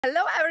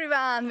Hello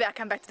everyone,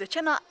 welcome back to the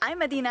channel.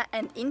 I'm Edina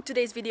and in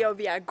today's video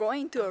we are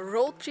going to a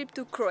road trip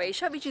to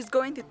Croatia, which is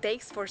going to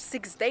take for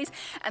 6 days,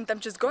 and I'm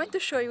just going to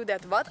show you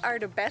that what are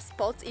the best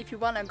spots if you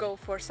want to go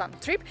for some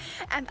trip.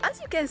 And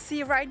as you can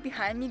see right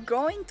behind me,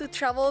 going to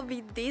travel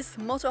with this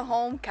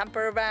motorhome,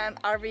 camper van,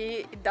 RV,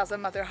 it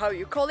doesn't matter how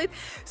you call it,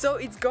 so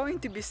it's going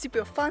to be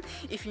super fun.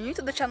 If you're new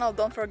to the channel,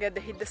 don't forget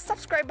to hit the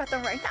subscribe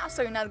button right now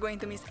so you're not going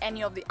to miss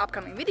any of the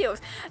upcoming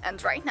videos.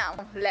 And right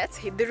now, let's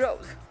hit the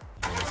road.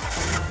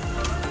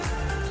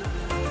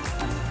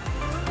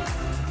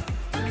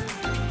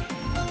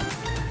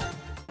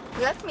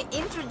 Let me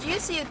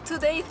introduce you to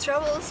the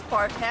travel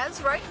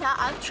partners. Right now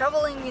I'm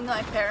traveling with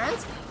my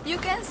parents. You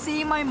can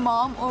see my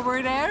mom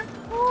over there.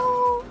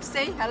 Woo,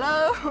 say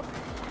hello.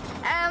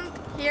 And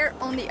here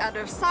on the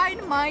other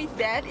side my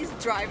dad is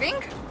driving.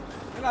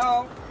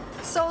 Hello.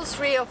 So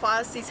 3 of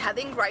us is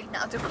heading right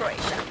now to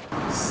Croatia.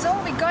 So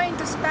we're going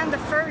to spend the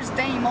first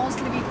day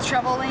mostly with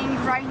traveling.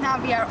 Right now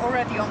we are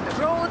already on the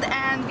road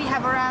and we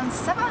have around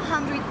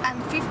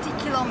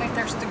 750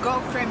 kilometers to go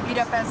from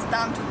Budapest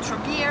down to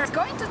Trogir. It's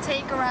going to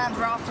take around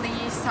roughly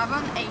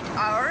 7-8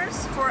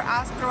 hours. For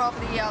us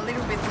probably a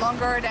little bit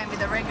longer than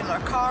with a regular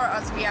car,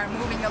 as we are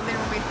moving a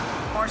little bit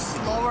more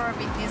slower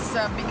with this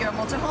bigger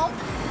motorhome.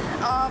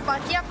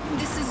 But yep,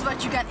 this is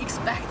what you can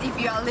expect if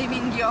you are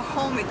leaving your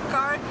home with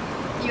car.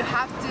 You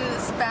have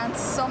to spend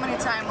so many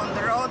time on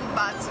the road,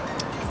 but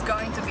it's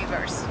going to be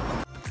worse.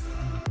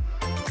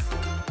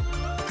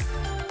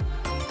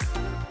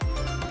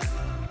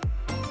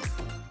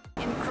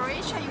 In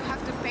Croatia you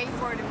have to pay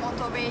for the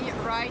motorway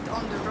right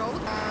on the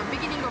road.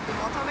 Beginning of the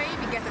motorway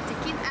we get a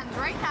ticket, and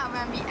right now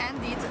when we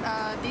ended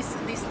this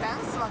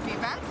distance what we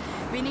went,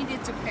 we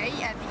needed to pay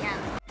at the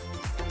end.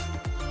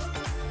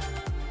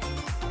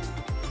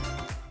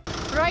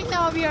 Right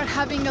now we are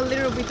having a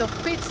little bit of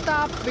pit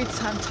stop with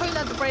some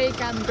toilet break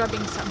and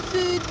grabbing some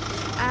food,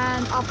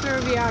 and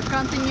after we are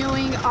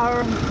continuing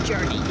our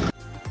journey.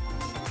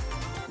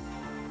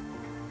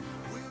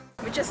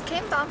 We just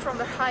came down from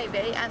the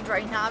highway and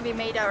right now we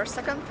made our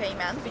second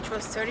payment, which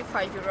was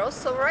 35 euros.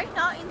 So right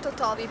now in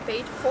total we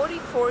paid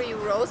 44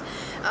 euros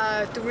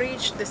to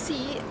reach the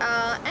sea,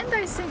 and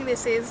I think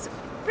this is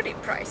pretty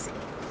pricey.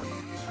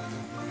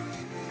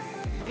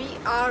 We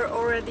are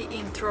already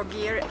in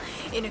Trogir.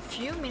 In a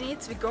few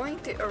minutes we're going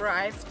to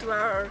arrive to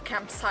our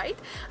campsite.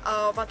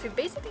 What we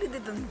basically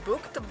didn't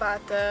book,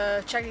 but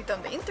checked it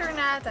on the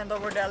internet and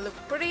over there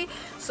looked pretty,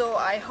 so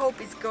I hope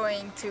it's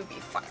going to be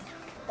fine.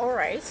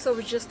 Alright, so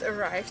we just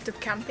arrived to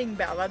Camping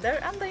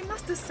Belvedere, and I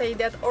must say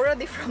that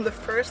already from the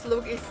first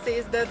look it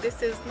says that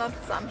this is not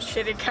some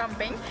shitty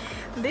camping.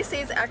 This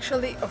is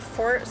actually a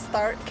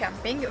 4-star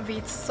camping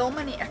with so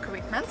many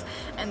equipment,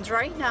 and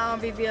right now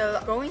we will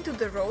go into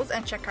the roads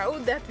and check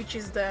out that which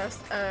is the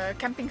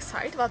camping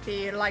site what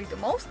we like the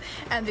most,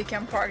 and we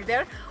can park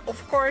there,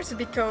 of course,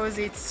 because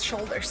it's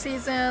shoulder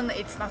season,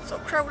 it's not so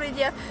crowded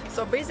yet,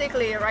 so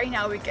basically right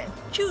now we can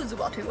choose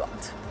what we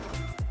want.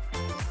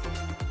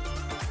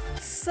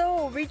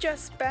 So we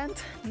just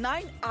spent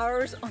 9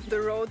 hours on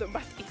the road,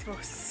 but it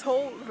was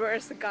so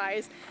worth,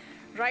 guys.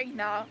 Right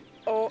now,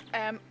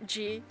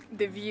 OMG,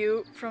 the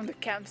view from the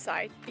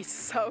campsite is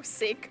so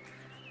sick.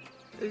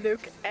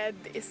 Look at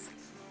this.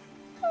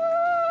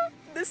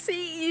 The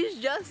sea is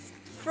just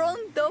in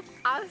front of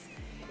us.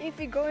 If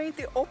we're going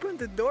to open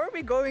the door,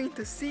 we're going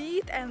to see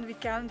it, and we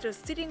can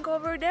just sitting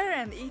over there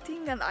and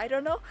eating, and I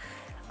don't know.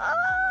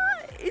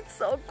 It's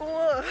so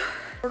cool.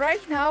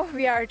 Right now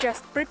we are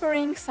just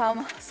preparing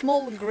some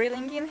small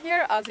grilling in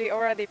here, as we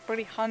already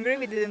pretty hungry.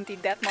 We didn't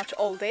eat that much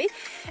all day,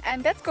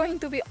 and that's going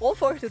to be all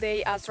for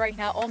today, as right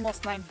now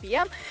almost 9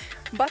 PM.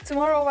 But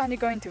tomorrow when we're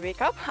going to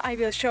wake up, I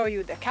will show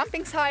you the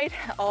camping site,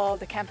 all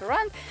the camper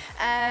run,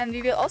 and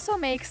we will also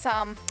make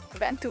some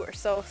van tours,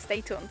 so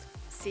stay tuned.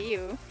 See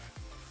you.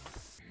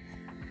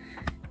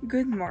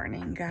 Good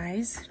morning,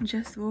 guys.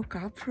 Just woke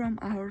up from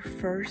our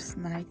first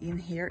night in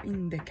here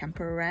in the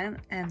camper van,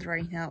 and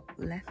right now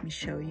let me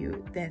show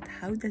you that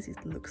how does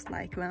it looks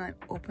like when I'm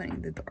opening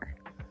the door.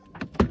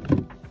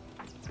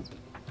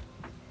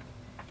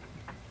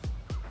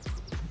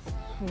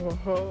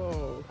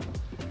 Whoa!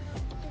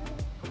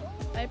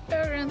 My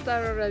parents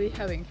are already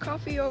having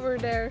coffee over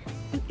there.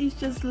 It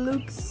just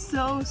looks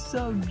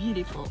so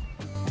beautiful.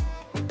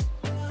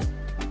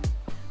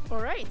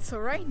 Alright, so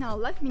right now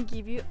let me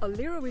give you a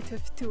little bit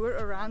of tour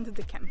around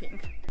the camping.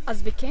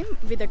 As we came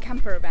with a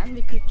camper van,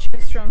 we could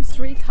choose from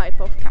 3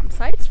 types of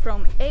campsites,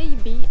 from A,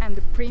 B and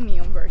the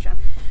premium version.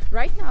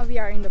 Right now we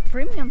are in the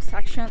premium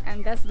section,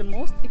 and that's the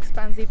most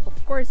expensive,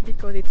 of course,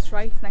 because it's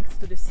right next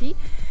to the sea.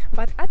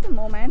 But at the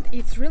moment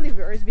it's really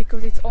worth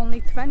because it's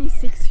only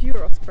 26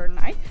 euros per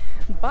night.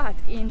 But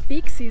in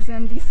peak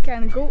season this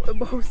can go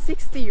above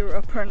 60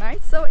 euro per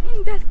night, so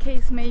in that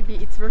case maybe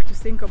it's worth to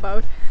think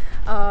about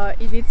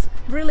if it's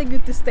really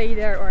good to stay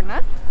there or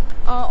not.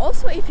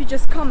 Also, if you're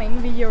just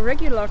coming with your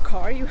regular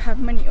car, you have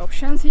many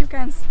options. You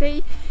can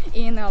stay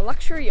in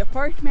luxury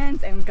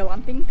apartments and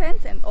glamping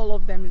tents, and all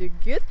of them look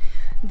good.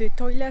 The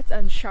toilets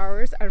and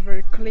showers are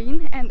very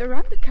clean, and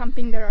around the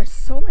camping there are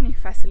so many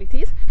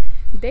facilities.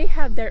 They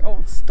have their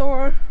own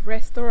store,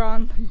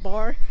 restaurant,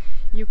 bar.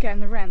 You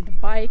can rent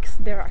bikes,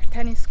 there are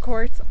tennis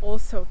courts,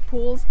 also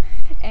pools,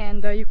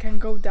 and you can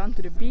go down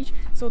to the beach.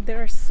 So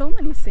there are so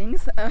many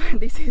things.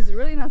 This is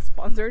really not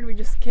sponsored, we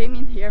just came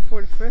in here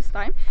for the first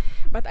time,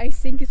 but I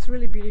think it's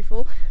really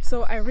beautiful,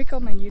 so I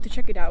recommend you to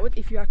check it out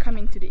if you are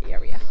coming to the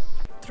area.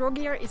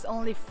 Trogir is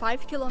only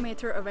 5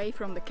 kilometers away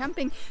from the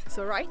camping,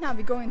 so right now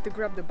we're going to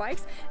grab the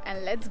bikes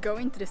and let's go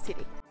into the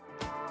city.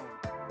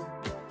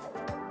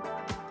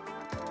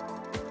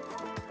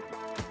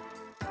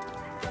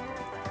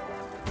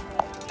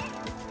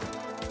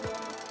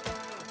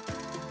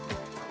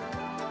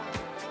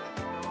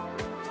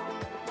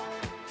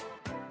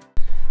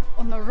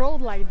 On a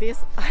road like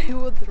this, I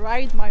would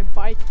ride my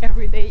bike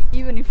every day,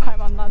 even if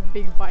I'm not a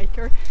big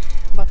biker.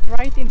 But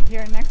right in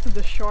here next to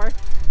the shore,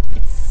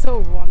 it's so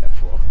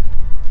wonderful.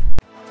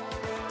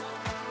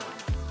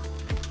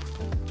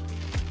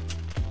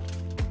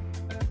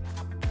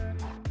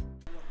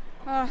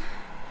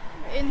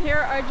 In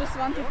here I just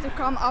wanted to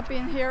come up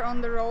in here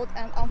on the road,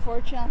 and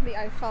unfortunately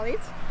I fell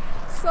it.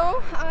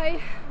 So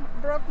I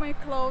broke my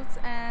clothes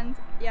and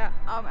yeah,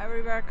 I'm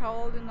everywhere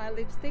covered in my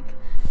lipstick.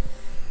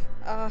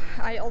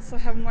 I also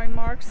have my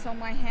marks on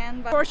my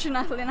hand, but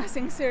fortunately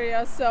nothing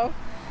serious, so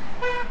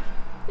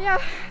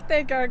yeah,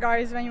 take care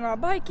guys when you are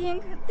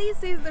biking.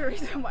 This is the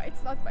reason why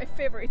it's not my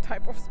favorite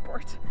type of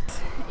sport.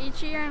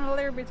 Each ear and a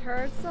little bit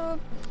hurt, so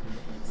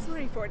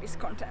sorry for this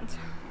content.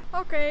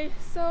 Okay,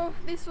 so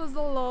this was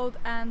a long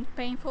and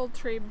painful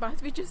trip,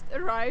 but we just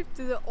arrived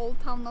to the old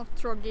town of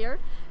Trogir.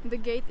 The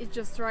gate is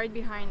just right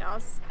behind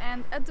us,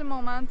 and at the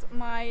moment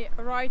my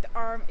right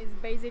arm is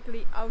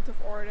basically out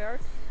of order.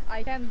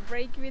 I can't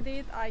brake with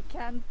it, I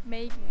can't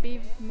make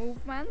big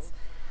movements,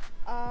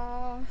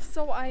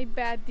 so I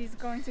bet this is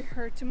going to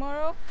hurt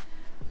tomorrow,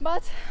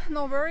 but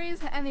no worries.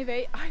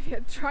 Anyway, I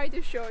will try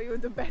to show you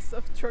the best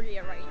of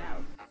Trogir right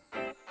now.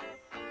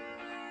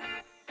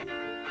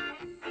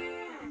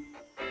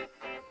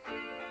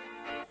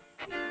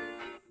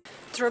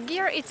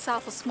 Trogir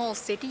itself a small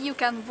city. You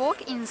can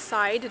walk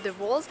inside the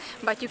walls,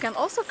 but you can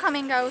also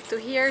coming out to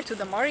here to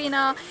the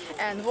marina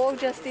and walk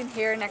just in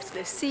here next to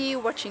the sea,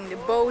 watching the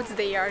boats.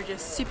 They are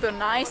just super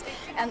nice.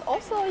 And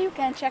also you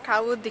can check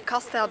out the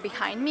castle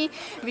behind me,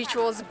 which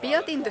was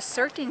built in the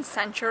 13th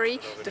century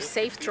to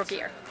save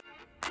Trogir.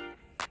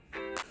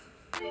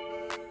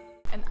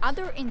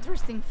 Another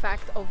interesting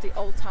fact of the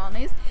old town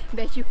is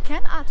that you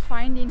cannot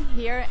find in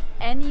here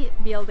any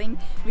building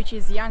which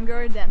is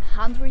younger than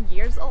 100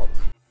 years old.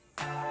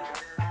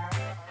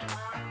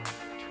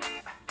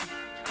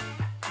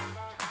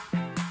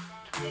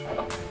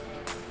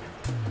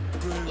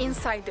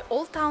 Inside the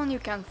old town you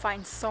can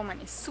find so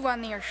many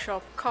souvenir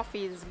shops,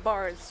 coffees,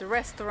 bars,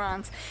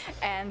 restaurants,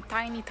 and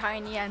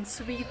tiny and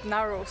sweet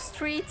narrow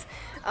streets.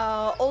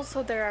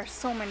 Also there are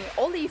so many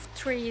olive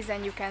trees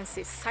and you can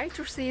see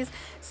citruses,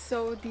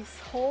 so this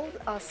whole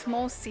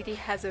small city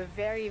has a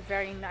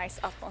very nice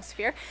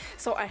atmosphere,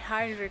 so I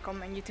highly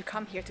recommend you to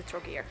come here to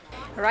Trogir.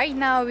 Right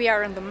now we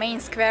are in the main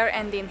square,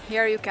 and in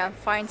here you can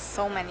find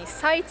so many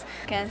sites.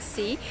 You can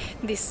see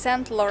the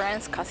St.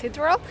 Lawrence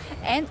Cathedral,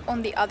 and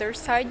on the other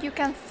side you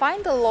can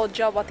find the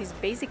loggia, what is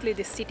basically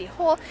the city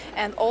hall,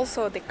 and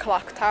also the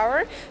clock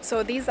tower.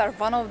 So these are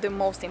one of the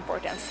most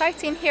important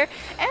sites in here,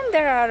 and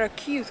there are a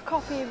cute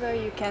coffee where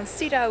you can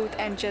sit out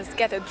and just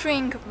get a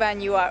drink when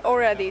you are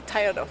already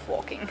tired of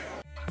walking.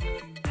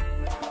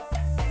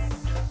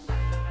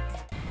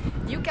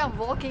 You can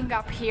walking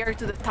up here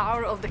to the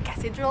tower of the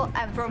cathedral,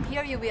 and from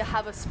here you will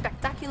have a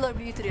spectacular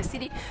view to the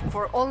city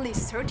for only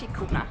 30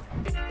 kuna.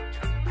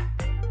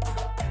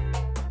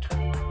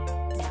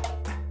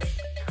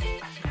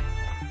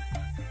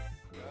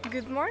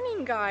 Good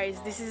morning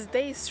guys, this is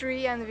day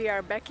 3 and we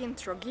are back in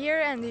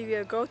Trogir, and we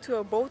will go to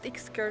a boat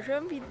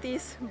excursion with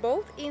this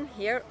boat in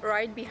here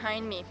right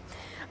behind me.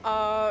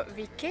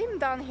 We came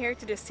down here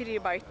to the city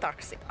by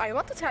taxi. I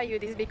want to tell you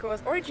this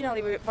because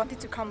originally we wanted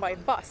to come by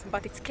bus,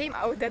 but it came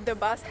out that the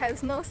bus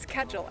has no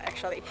schedule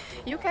actually.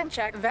 You can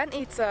check when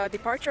it's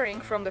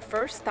departing from the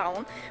first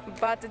town,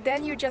 but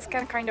then you just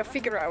can kind of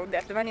figure out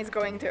that when it's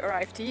going to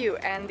arrive to you,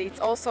 and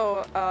it's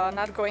also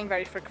not going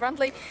very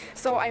frequently,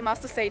 so I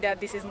must say that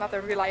this is not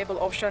a reliable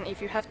option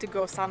if you have to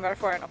go somewhere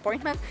for an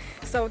appointment.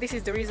 So this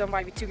is the reason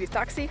why we took the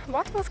taxi.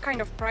 What was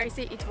kind of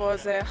pricey, it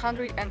was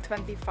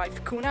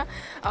 125 kuna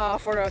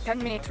for a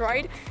 10-minute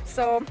ride.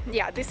 So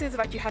yeah, this is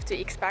what you have to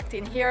expect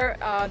in here.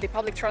 The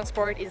public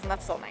transport is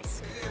not so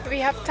nice. We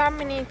have 10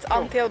 minutes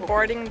until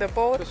boarding the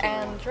boat,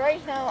 and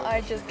right now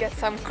I just get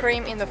some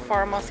cream in the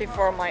pharmacy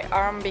for my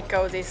arm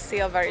because it's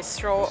still very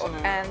sore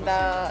and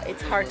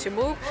it's hard to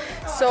move.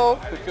 So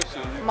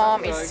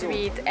mom is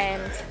sweet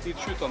and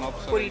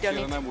put it on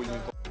it.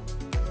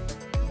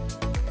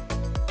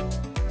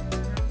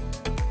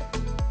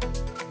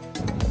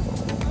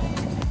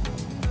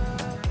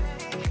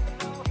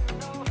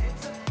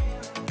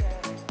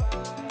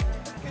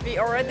 We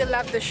already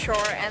left the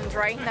shore and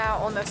right now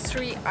on a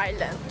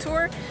 3-island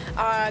tour.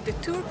 The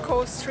tour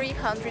costs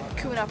 300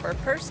 kuna per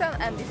person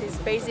and this is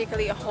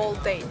basically a whole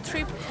day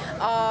trip.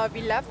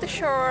 We left the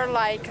shore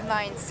like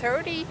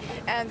 9:30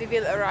 and we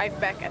will arrive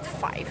back at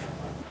 5.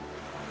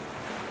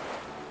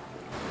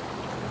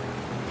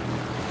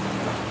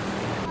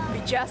 We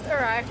just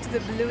arrived to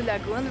the Blue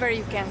Lagoon where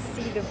you can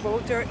see the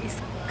water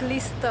is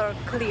crystal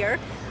clear.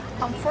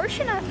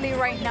 Unfortunately,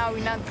 right now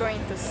we're not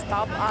going to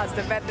stop as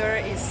the weather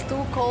is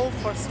too cold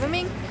for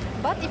swimming.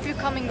 But if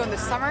you're coming on the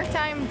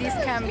summertime, this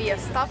can be a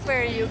stop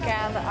where you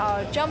can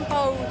jump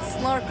out,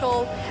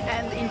 snorkel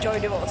and enjoy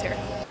the water.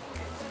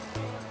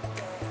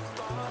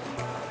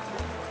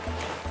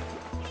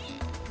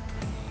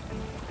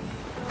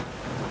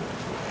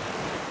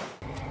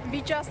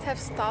 We just have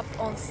stopped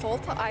on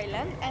Salta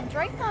Island and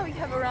right now we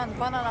have around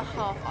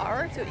 1.5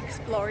 hours to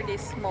explore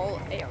this small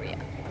area.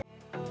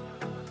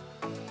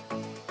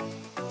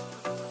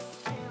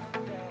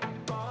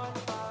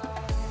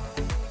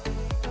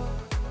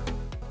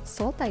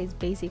 Salta is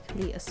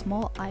basically a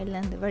small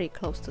island very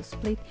close to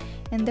Split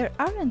and there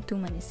aren't too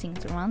many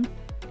things around,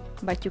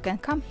 but you can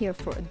come here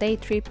for a day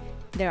trip.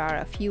 There are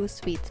a few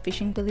sweet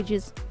fishing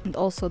villages and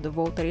also the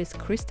water is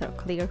crystal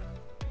clear.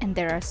 And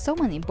there are so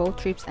many boat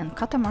trips and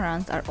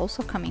catamarans are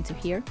also coming to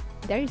here.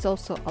 There is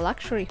also a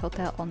luxury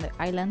hotel on the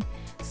island,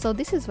 so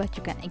this is what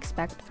you can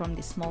expect from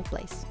this small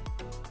place.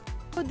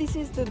 So this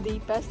is the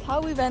deepest,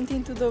 how we went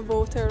into the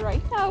water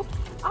right now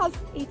as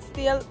it's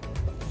still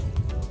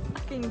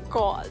fucking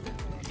cold.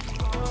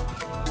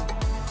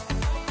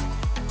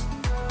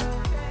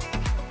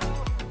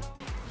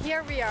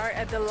 Here we are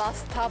at the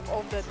last stop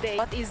of the day,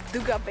 what is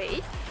Duga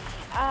Bay.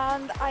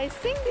 And I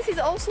think this is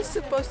also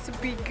supposed to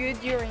be good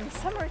during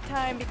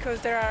summertime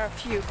because there are a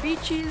few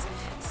beaches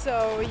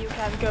so you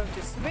can go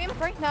to swim.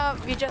 Right now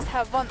we just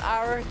have 1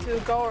 hour to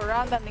go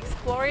around and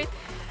explore it.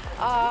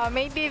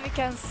 Maybe we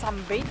can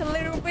sunbathe a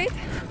little bit,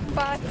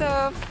 but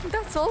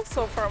that's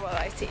also from what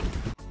I see.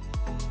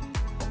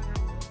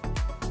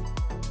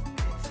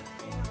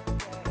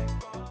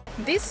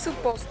 This is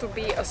supposed to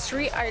be a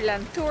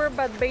 3-island tour,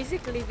 but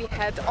basically we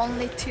had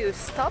only 2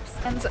 stops,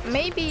 and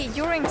maybe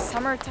during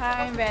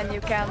summertime when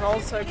you can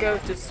also go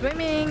to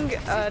swimming,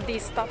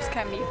 these stops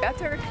can be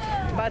better,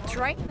 but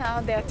right now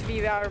that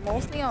we are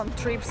mostly on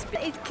trips,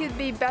 it could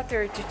be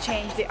better to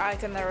change the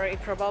itinerary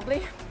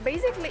probably.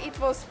 Basically it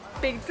was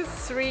picked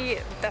 3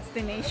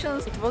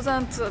 destinations, it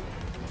wasn't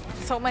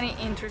so many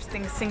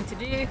interesting things to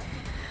do.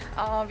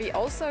 We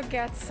also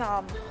get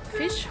some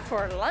fish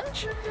for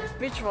lunch,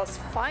 which was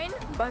fine,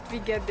 but we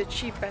get the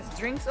cheapest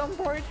drinks on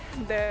board.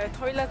 The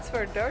toilets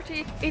were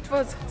dirty, it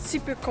was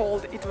super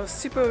cold, it was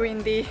super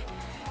windy.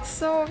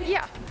 So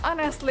yeah,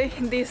 honestly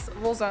this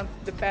wasn't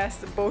the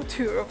best boat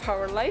tour of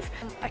our life.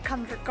 I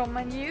can't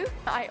recommend you.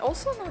 I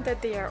also know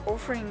that they are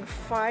offering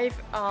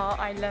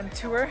 5-island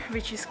tour,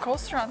 which is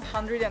cost around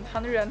 100 and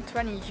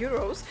 120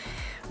 euros.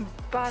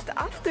 But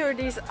after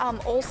this I'm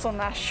also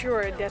not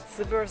sure that's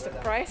worth the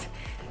price.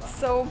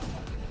 So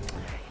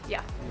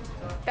yeah,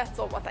 that's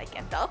all what I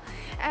can tell,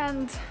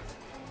 and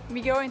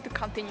we're going to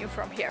continue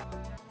from here.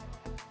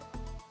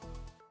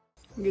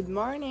 Good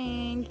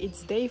morning,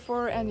 it's day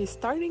 4 and we're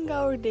starting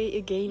our day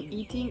again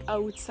eating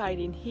outside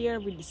in here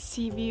with the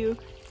sea view.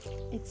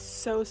 It's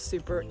so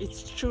super,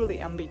 it's truly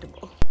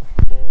unbeatable.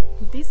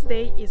 This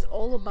day is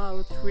all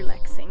about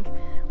relaxing.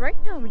 Right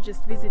now we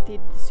just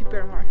visited the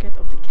supermarket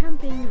of the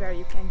camping where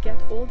you can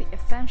get all the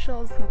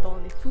essentials, not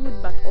only food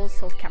but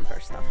also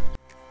camper stuff.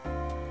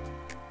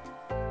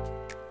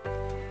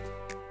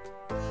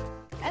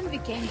 And we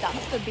came down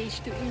to the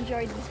beach to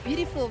enjoy this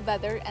beautiful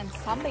weather and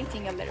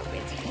sunbathing a little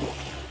bit.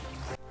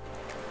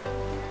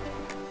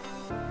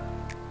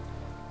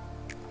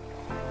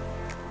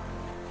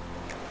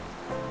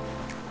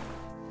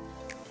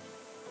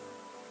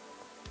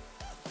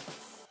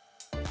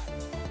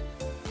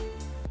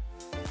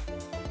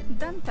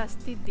 Then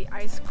tested the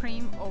ice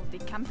cream of the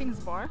camping's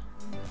bar.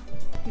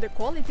 The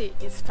quality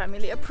is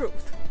family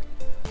approved.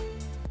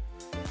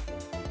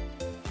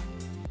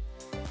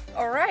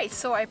 Alright,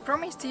 so I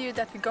promised you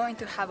that we're going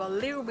to have a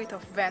little bit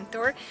of van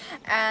tour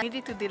and I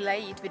needed to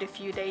delay it with a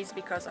few days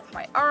because of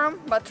my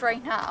arm, but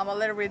right now I'm a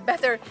little bit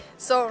better,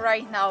 so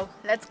right now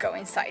let's go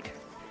inside.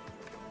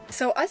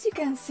 So as you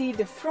can see,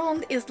 the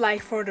front is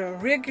like for the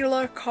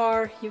regular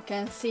car. You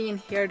can see in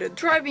here the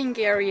driving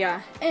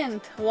area and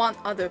one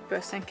other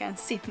person can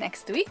sit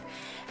next to it.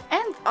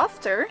 And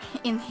after,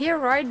 in here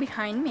right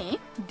behind me,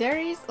 there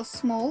is a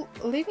small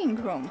living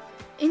room.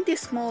 In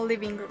this small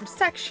living room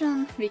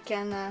section we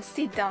can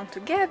sit down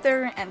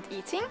together and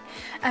eating,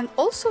 and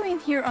also in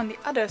here on the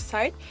other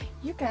side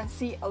you can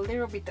see a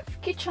little bit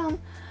of kitchen.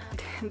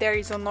 There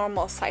is a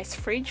normal size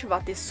fridge,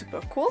 what is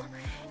super cool.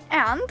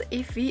 And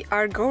if we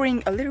are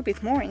going a little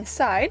bit more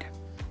inside,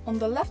 on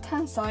the left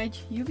hand side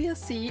you will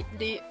see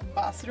the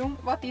bathroom,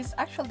 what is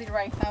actually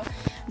right now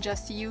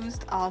just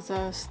used as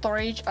a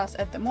storage, as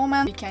at the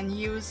moment we can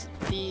use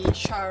the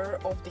shower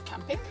of the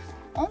camping.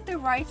 On the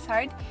right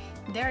side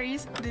there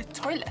is the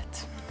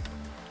toilet.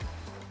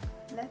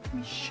 Let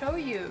me show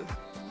you.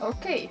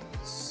 Okay,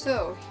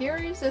 so here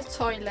is a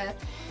toilet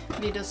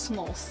with a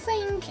small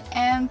sink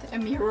and a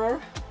mirror.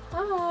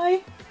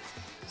 Hi!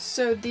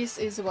 So this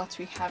is what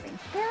we have in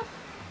here.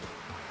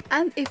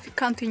 And if we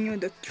continue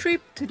the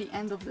trip to the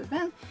end of the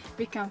van,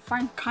 we can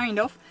find kind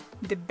of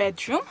the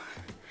bedroom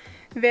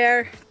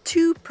where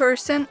 2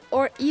 person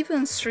or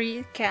even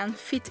 3 can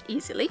fit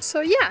easily.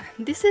 So yeah,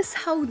 this is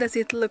how does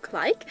it look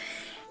like.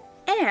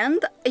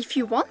 And if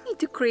you want me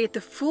to create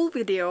a full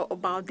video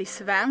about this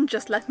van,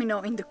 just let me know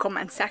in the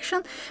comment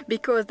section,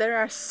 because there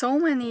are so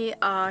many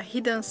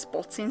hidden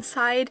spots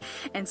inside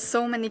and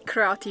so many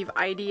creative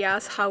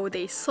ideas how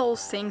they solve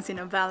things in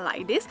a van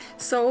like this.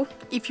 So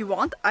if you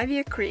want, I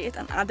will create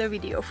another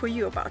video for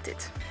you about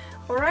it.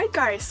 Alright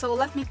guys, so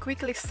let me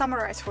quickly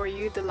summarize for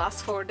you the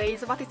last 4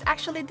 days, but it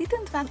actually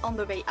didn't went on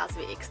the way as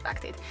we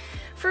expected.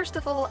 First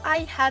of all, I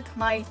had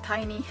my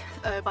tiny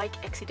bike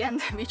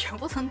accident, which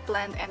wasn't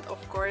planned, and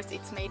of course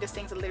it's made the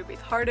things a little bit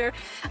harder,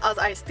 as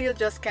I still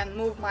just can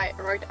move my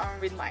right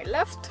arm with my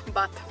left,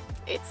 but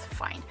it's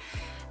fine.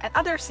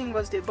 Another thing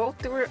was the boat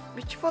tour,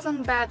 which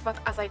wasn't bad, but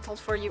as I told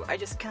for you, I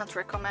just cannot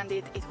recommend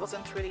it. It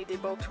wasn't really the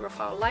boat tour of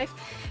our life.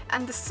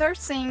 And the third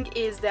thing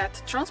is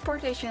that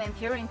transportation in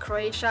here in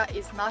Croatia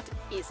is not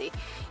easy.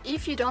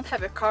 If you don't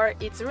have a car,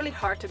 it's really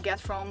hard to get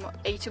from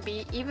A to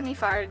B, even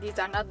if these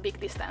are not big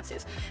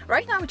distances.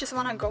 Right now we just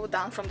want to go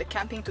down from the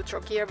camping to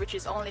Trogir, which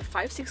is only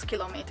 5-6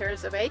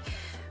 kilometers away,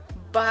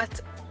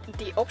 but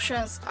the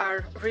options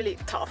are really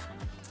tough.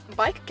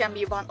 Bike can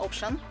be one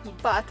option,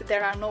 but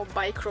there are no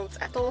bike roads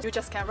at all. You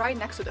just can ride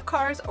next to the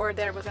cars, or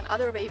there was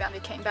another way when we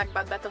came back,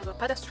 but that was a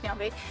pedestrian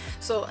way.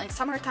 So in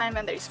summertime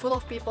when there is full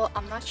of people,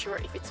 I'm not sure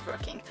if it's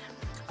working.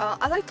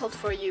 As I told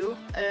for you,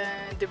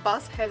 the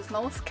bus has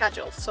no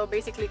schedule, so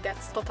basically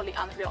that's totally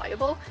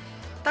unreliable.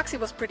 Taxi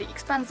was pretty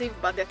expensive,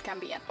 but that can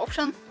be an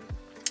option.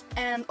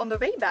 And on the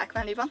way back,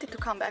 when we wanted to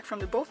come back from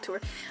the boat tour,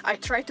 I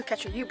tried to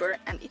catch a Uber,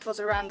 and it was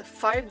around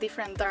 5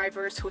 different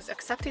drivers who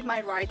accepted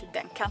my ride,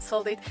 then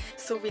cancelled it,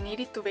 so we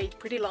needed to wait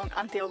pretty long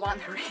until one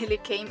really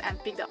came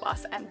and picked up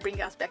us and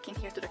bring us back in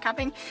here to the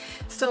camping.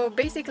 So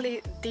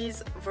basically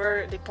these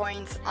were the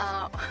points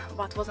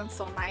what wasn't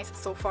so nice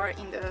so far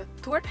in the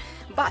tour,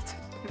 but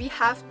we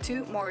have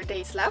 2 more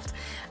days left,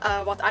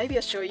 what I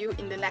will show you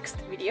in the next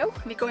video.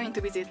 We're going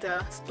to visit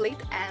Split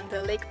and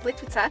Lake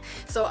Plitvice,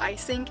 so I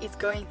think it's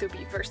going to be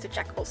worth to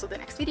check also the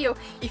next video.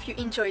 If you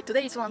enjoyed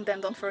today's one,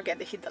 then don't forget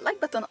to hit the like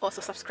button, also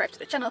subscribe to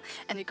the channel,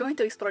 and we're going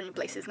to explore new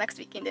places next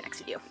week in the next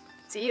video.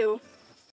 See you!